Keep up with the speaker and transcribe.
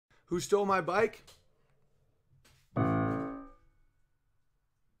Who stole my bike?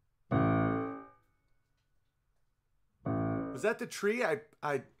 Was that the tree? I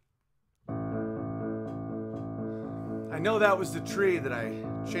know that was the tree that I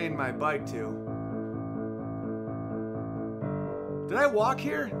chained my bike to. Did I walk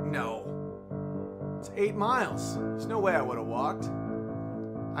here? No. It's 8 miles. There's no way I would have walked.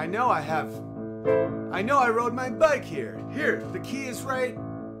 I know I rode my bike here. Here, the key is right.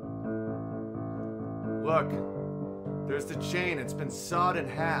 Look, there's the chain. It's been sawed in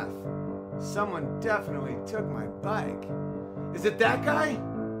half. Someone definitely took my bike. Is it that guy?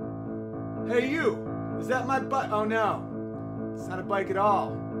 Hey, you. Is that my bike? Oh, no. It's not a bike at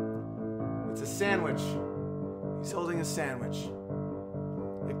all. It's a sandwich. He's holding a sandwich.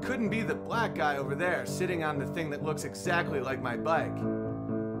 It couldn't be the black guy over there sitting on the thing that looks exactly like my bike.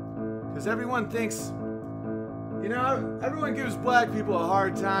 Because everyone thinks, you know, everyone gives black people a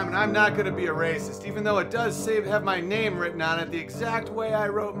hard time, and I'm not going to be a racist, even though it does have my name written on it the exact way I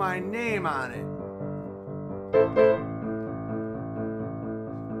wrote my name on it.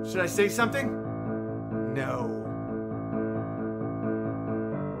 Should I say something? No.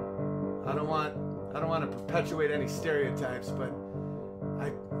 I don't want to perpetuate any stereotypes, but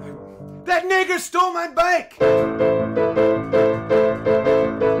that nigger stole my bike!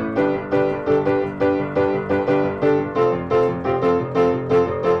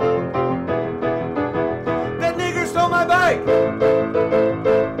 That nigger stole my bike!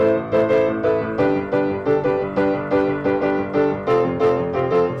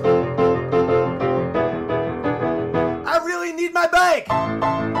 I really need my bike!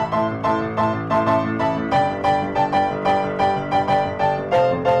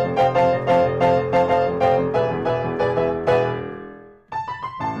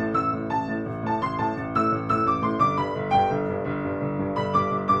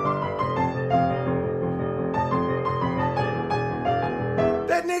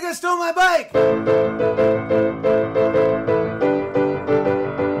 That nigga stole my bike!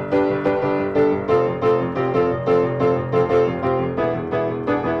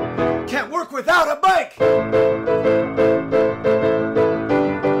 Can't work without a bike!